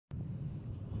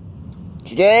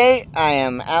Today, I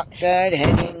am outside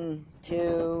heading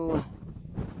to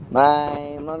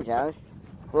my mom's house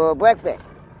for breakfast.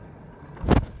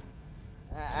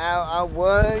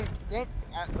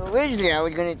 Originally I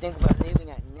was going to think about leaving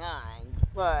at 9,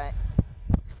 but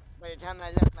by the time I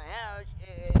left my house,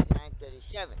 it is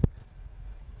 9:37.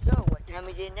 So, what time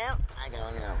is it now? I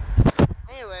don't know.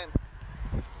 Anyway,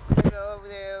 I'm going to go over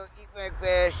there, eat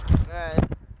breakfast.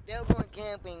 They're going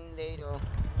camping later,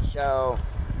 so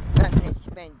I'm not going to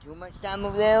spend too much time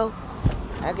over there.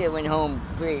 I could have went home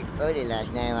pretty early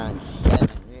last night, around 7,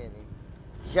 really.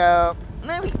 So,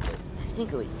 maybe, I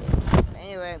think it was good.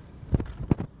 Anyway,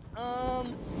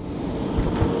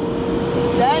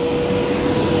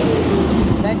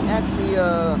 that's actually,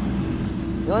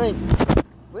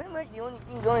 pretty much the only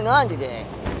thing going on today.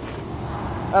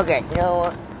 Okay, you know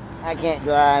what? I can't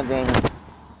drive and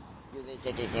do this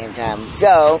at the same time.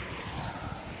 So,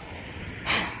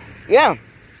 yeah,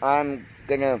 I'm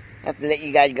gonna have to let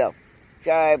you guys go.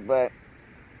 Sorry, but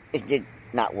it's just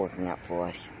not working out for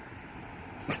us.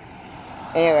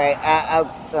 Anyway,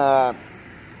 how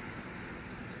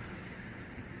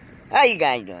you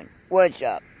guys doing? What's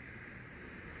up?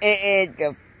 It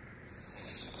is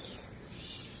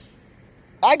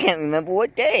I can't remember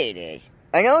what day it is.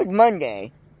 I know it's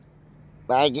Monday,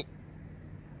 but I just...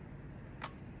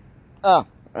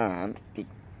 I'm just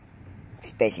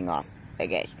spacing off, I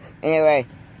guess. Anyway,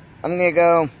 I'm gonna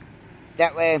go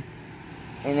that way,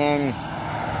 and then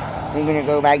I'm gonna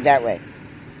go back that way.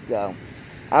 So,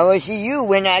 I will see you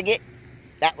when I get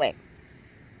that way,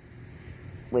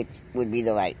 which would be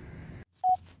the right.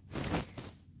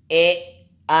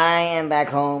 I am back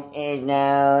home. It is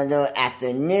now the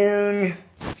afternoon,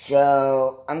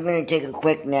 so I'm gonna take a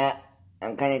quick nap.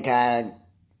 I'm kind of tired.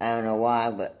 I don't know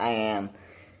why, but I am.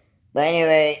 But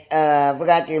anyway, I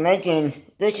forgot to mention,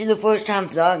 this is the first time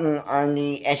vlogging on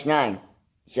the S9.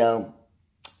 So,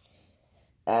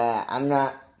 I'm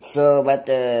not sure about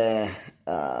the,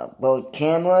 both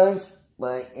cameras,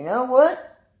 but you know what?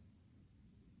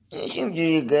 It seems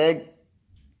really good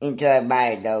until I buy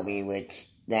Adobe, which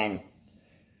then,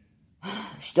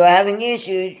 still having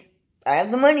issues. I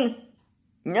have the money.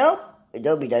 Nope,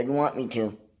 Adobe doesn't want me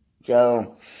to.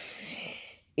 So,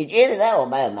 it's either that or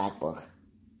buy a MacBook.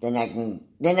 Then I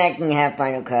can have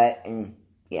Final Cut and,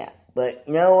 yeah. But,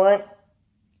 you know what?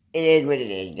 It is what it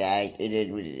is, guys. It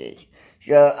is what it is.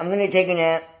 So, I'm gonna take a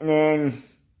nap, and then,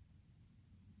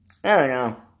 I don't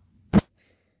know.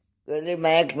 Go leave my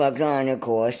Xbox on, of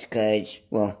course, because,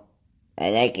 well,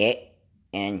 I like it,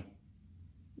 and,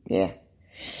 yeah.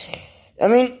 I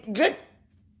mean, just,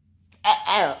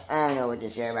 I don't know what to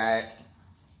say about it.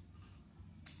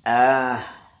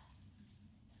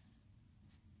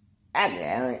 Actually,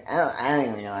 I don't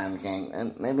even know what I'm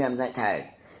saying. Maybe I'm that tired.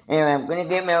 Anyway, I'm gonna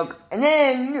get milk, and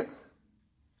then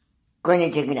gonna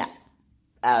take a nap.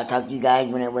 I'll talk to you guys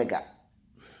when I wake up.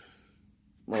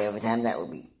 Whatever time that will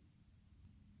be.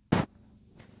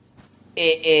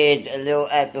 It is a little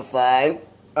after 5.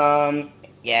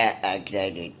 Yeah,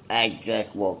 I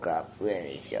just woke up,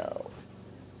 really, so.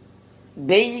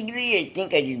 Basically, I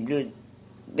just do the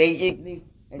Basically,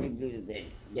 I just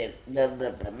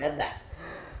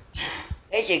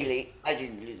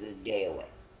blew the day away.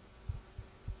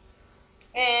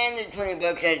 And the 20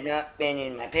 bucks has not been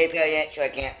in my PayPal yet, so I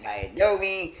can't buy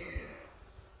Adobe.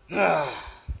 Why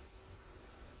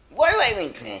do I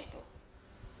even transfer?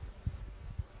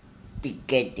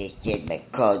 Because they said my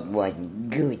card wasn't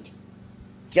good.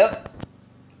 So,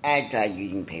 I tried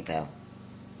using PayPal.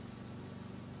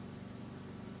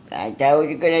 I thought it was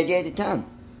a good idea at the time.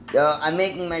 So, I'm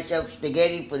making myself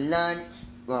spaghetti for lunch.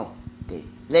 Well, okay,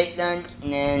 late lunch,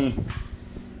 and then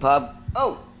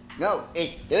oh, no,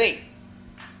 it's 3.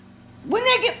 When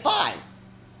did I get 5?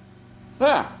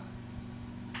 Huh.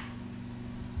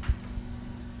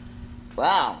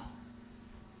 Wow.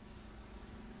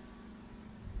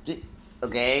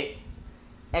 Okay.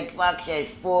 Xbox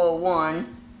says 4:01.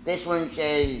 This one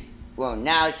says, well,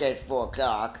 now it says 4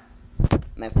 o'clock.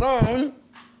 My phone,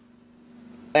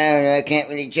 I don't know, I can't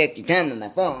really check the time on my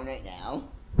phone right now.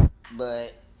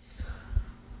 But,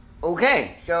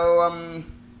 okay, so,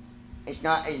 it's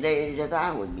not as late as I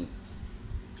thought it would be.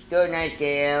 Still a nice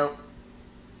day out.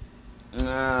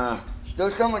 Still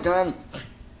summertime.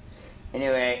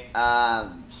 Anyway,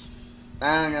 I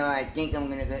don't know, I think I'm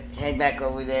gonna head back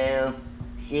over there,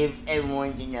 see if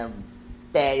everyone's in a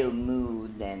better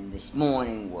mood than this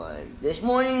morning was. This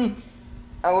morning,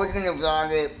 I was gonna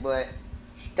vlog it, but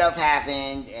stuff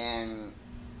happened, and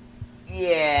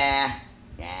yeah,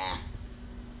 nah.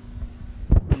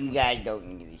 You guys don't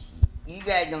need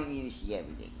to see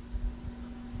everything.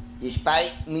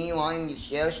 Despite me wanting to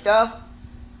share stuff,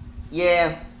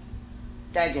 Yeah,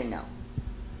 I didn't know.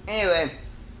 Anyway,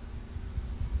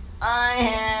 I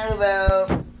have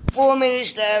about 4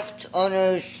 minutes left on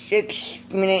a 6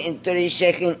 minute and 30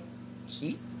 second.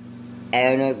 See? I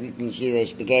don't know if you can see the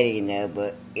spaghetti in there,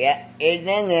 but yeah, it's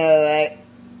in there, right?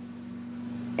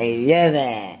 I love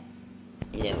it.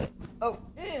 I love it. Oh,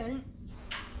 and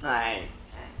I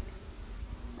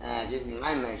just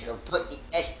remind myself, put the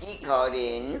SD card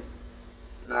in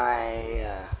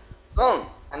my phone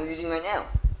I'm using right now.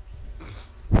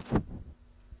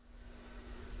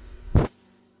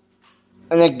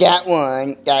 And like that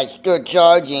one, that's still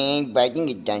charging, but I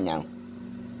think it's done now.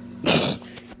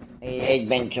 It's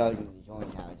been charging this whole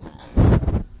entire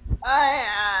time.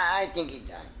 I think it's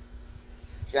done.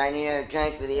 So I need to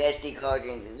transfer the SD card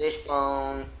into this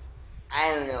phone.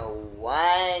 I don't know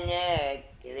why in the heck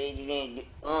they didn't do,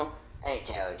 well, I didn't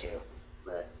tell her to,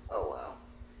 but oh well.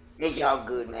 It's all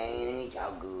good, man, it's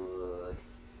all good.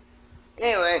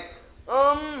 Anyway,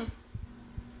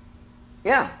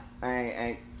 yeah,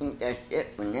 I think that's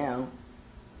it for now.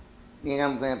 I think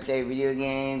I'm gonna play video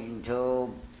games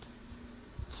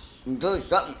until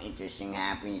something interesting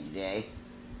happens today.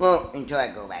 Well, until I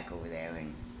go back over there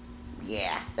and,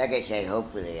 yeah, like I said,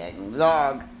 hopefully I can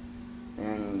vlog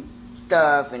and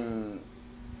stuff and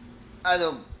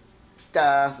other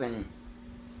stuff and,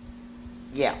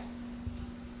 yeah.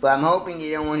 But I'm hoping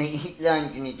you don't want to eat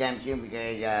lunch anytime soon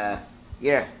because,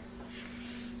 yeah.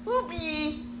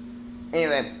 Whoopee!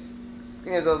 Anyway, I'm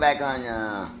gonna go back on,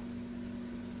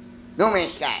 No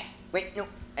Man's Sky. Wait, no,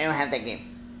 I don't have that game.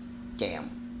 Damn.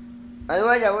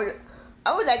 Otherwise, I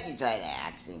would like to try that,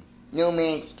 actually. No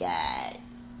Man's Sky.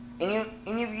 Any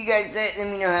of you guys let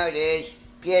me know how it is.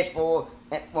 PS4,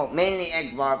 well, mainly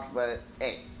Xbox, but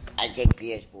hey, I take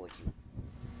PS4 too.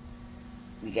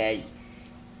 Because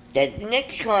that's the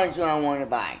next console I want to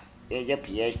buy, is a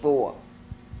PS4.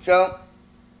 So,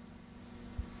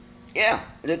 yeah,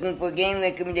 looking for game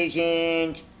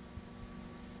recommendations.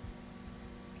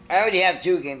 I already have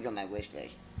 2 games on my wish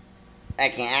list. I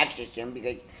can't access them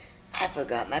because I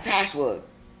forgot my password.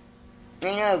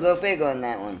 I know, go figure on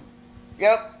that one.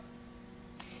 Yep.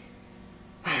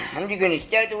 I'm just gonna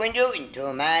start the window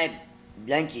until my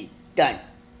lunch is done.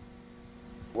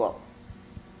 Whoa.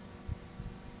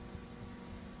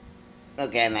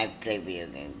 Okay, I might play video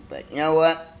game, but you know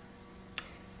what?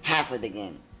 Half of the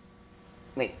game.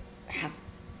 Wait, half.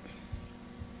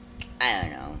 I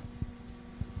don't know.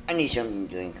 I need something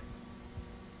to drink.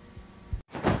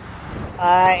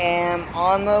 I am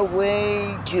on the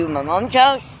way to my mom's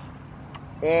house.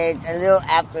 It's a little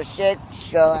after 6,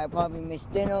 so I probably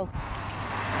missed dinner.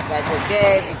 That's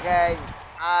okay because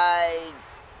I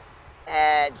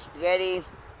had spaghetti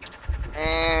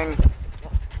and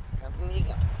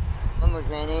almost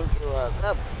ran into a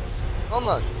cup.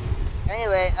 Almost.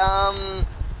 Anyway, I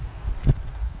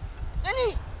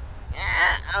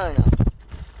don't know.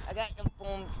 I got some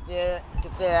forms to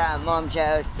fill out at mom's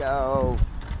house, so I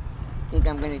think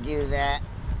I'm gonna do that.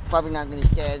 Probably not gonna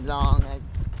stay as long as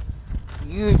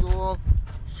usual.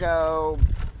 So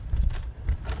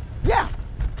yeah.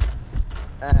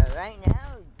 Right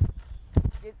now,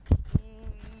 60,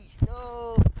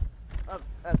 so, oh,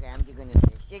 okay, I'm just gonna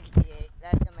say 68.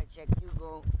 Last time I checked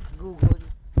Google,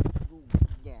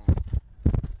 yeah.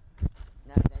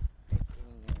 No, that's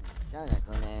not that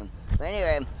cool name. But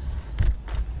anyway,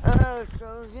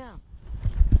 so, yeah.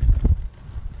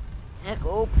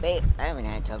 Taco Bell. I haven't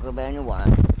had Taco Bell in a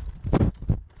while.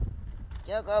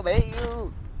 Taco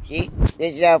Bell. See,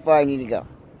 this is how far I need to go.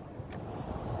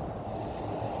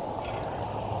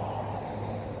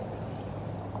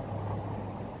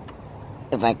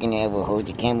 If I can ever hold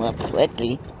the camera up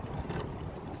correctly.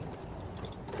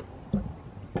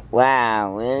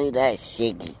 Wow, really? That's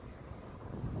shaky.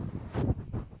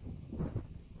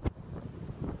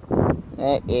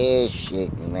 That is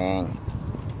shaky, man.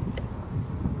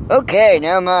 Okay,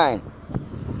 never mind.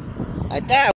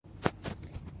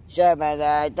 Sorry about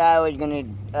that. I thought I was gonna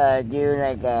do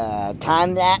like a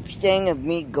time-lapse thing of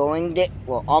me going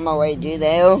on my way to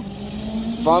there.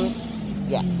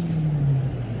 Yeah.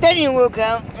 That didn't work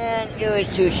out, and it was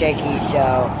too shaky,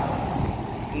 so,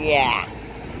 yeah.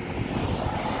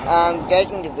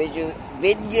 Getting the video,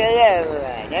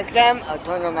 next time, I'll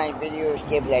turn on my video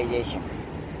stabilization.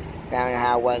 I don't know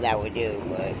how well that would do,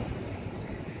 but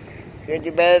should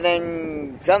do better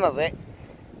than some of it.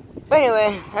 But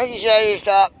anyway, I decided to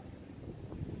stop,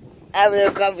 have a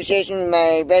little conversation with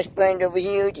my best friend over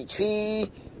here, the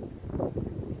tree.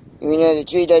 Even though the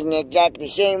tree doesn't exactly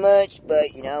say much,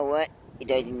 but you know what? It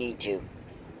doesn't need to.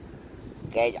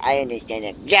 Because I understand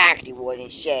exactly what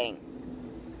it's saying.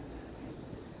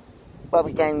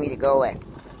 Probably telling me to go away.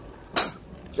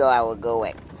 so I will go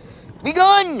away. Be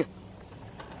gone!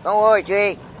 Don't worry,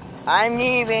 Tree. I'm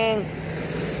leaving.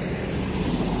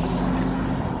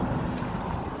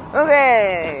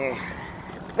 Okay.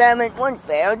 Experiment 1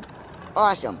 failed.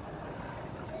 Awesome.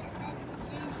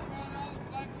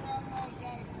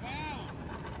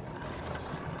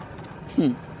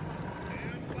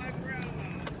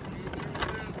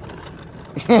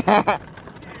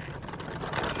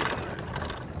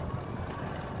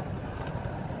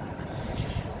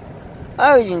 I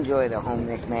always enjoy the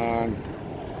homeless man.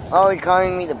 Always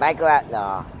calling me the biker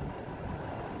outlaw.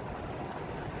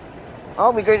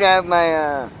 Oh, because I have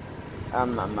my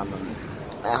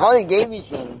Harley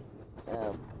Davidson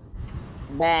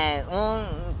bag,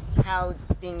 pouch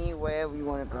thingy, whatever you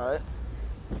want to call it.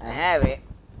 I have it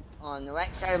on the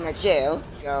right side of my chair,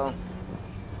 so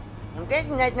I'm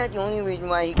guessing that's not the only reason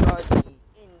why he calls me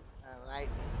I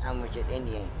almost said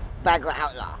Indian, biker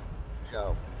outlaw.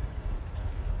 So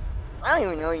I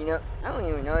don't even know, I don't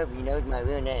even know if he knows my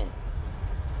real name.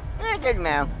 It doesn't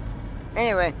matter.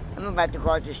 Anyway, I'm about to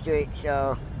cross the street,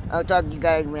 so I'll talk to you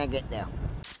guys when I get there.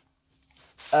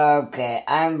 Okay,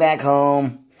 I'm back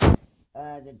home.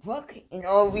 The truck and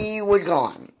RV was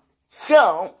gone.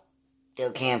 So,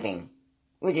 still camping,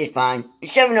 which is fine.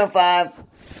 It's 7:05.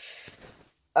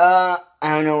 I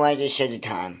don't know why I just said the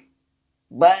time.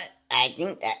 But I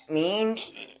think that means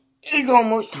it's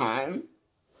almost time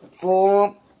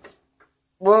for,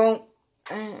 well,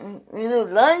 either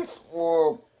lunch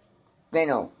or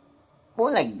dinner.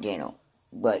 More like dinner.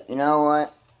 But you know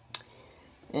what?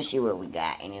 Let's see what we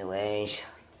got anyways.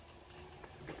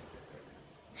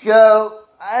 So,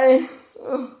 I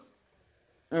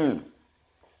was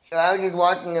just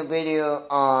watching a video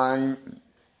on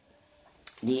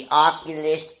the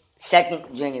Oculus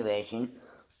 2nd generation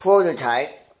prototype.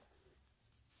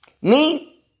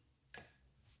 Me?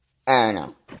 I don't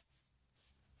know.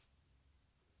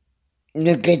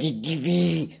 Look at the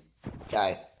TV.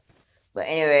 Sorry. But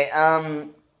anyway,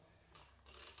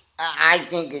 I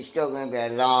think it's still going to be a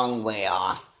long way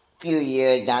off. A few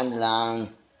years down the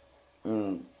line.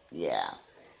 Yeah.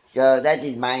 So that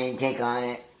is my take on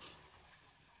it.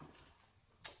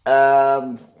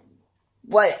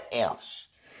 What else?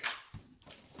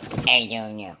 I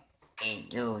don't know.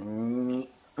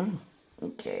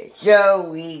 Okay,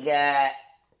 so we got,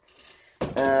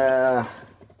 well,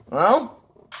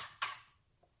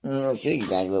 I'll show you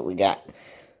guys what we got.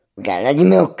 We got Lucky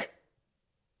Milk.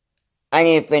 I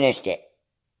need to finish it.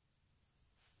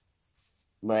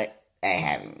 But I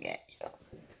haven't yet, so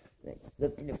let's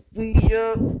look in the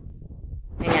freezer. And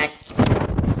that's,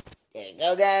 there you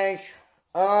go, guys.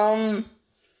 I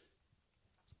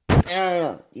don't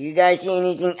know. Do you guys see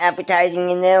anything appetizing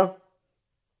in there?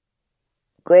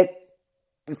 Quick,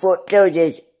 before it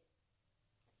closes.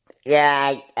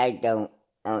 Yeah, I don't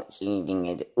see anything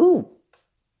in there. Ooh.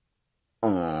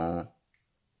 Aww.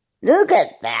 Look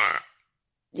at that.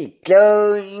 The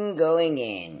closing going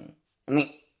in. I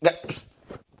mean,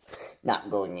 not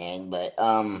going in, but,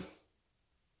 I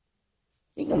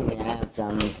think I'm gonna have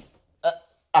some,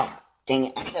 dang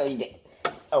it, I closed it.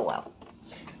 Oh well.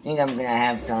 I think I'm gonna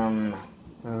have some,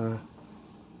 I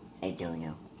don't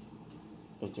know.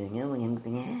 I don't know what I'm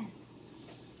gonna have.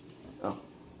 Oh.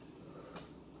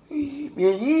 I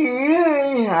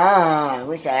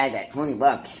wish I had that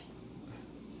 $20.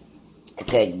 I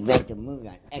could rent a movie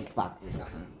on Xbox or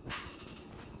something.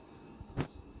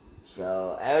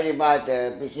 So, I already bought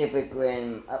the Pacific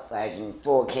Rim Uprising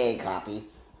 4K copy.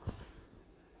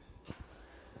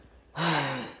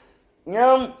 You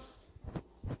know,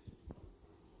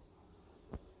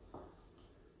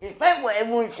 despite what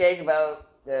everyone says about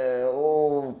the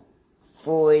old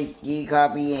Full HD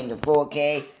copy and the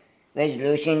 4K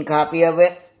resolution copy of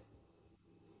it,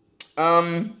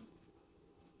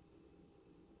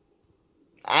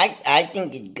 I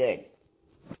think it's good.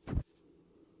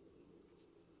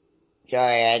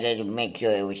 Sorry, I had to make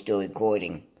sure it was still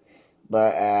recording.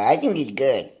 But, I think it's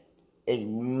good. It's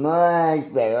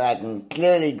much better. I can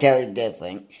clearly tell the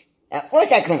difference. At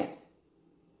first I couldn't.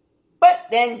 But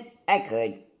then I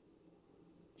could.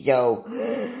 So,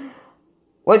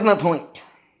 what's my point?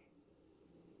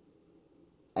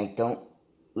 I don't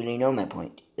really know my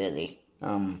point, really.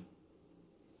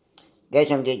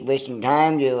 Guess I'm just wasting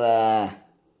time to,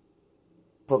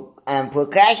 I'm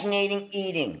procrastinating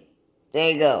eating.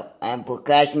 There you go. I'm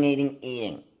procrastinating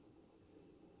eating.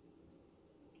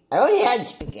 I already had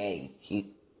spaghetti.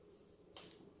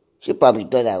 She probably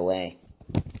throw that away.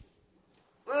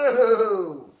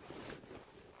 Woohoo!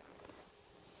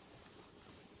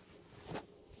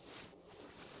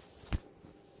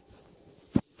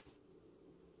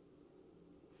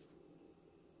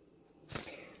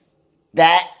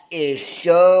 is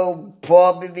so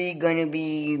probably gonna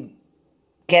be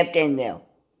kept in there.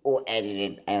 Or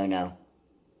edited, I don't know.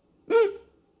 Who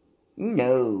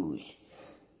knows?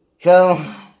 So,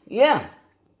 yeah.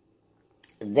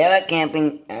 They're at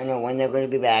camping. I don't know when they're gonna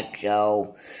be back,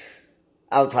 so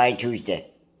I'll try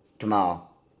Tuesday. Tomorrow.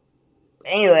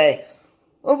 Anyway,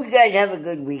 hope you guys have a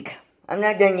good week. I'm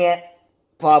not done yet.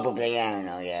 Probably, I don't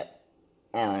know yet.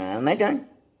 I don't know. Am I done?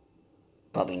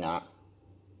 Probably not.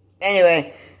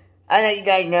 Anyway, I'll let you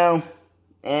guys know.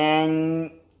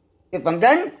 And if I'm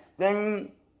done,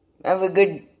 then have a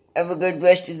good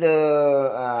rest of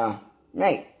the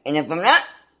night. And if I'm not,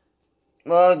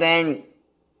 well then,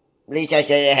 at least I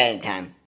said it ahead of time.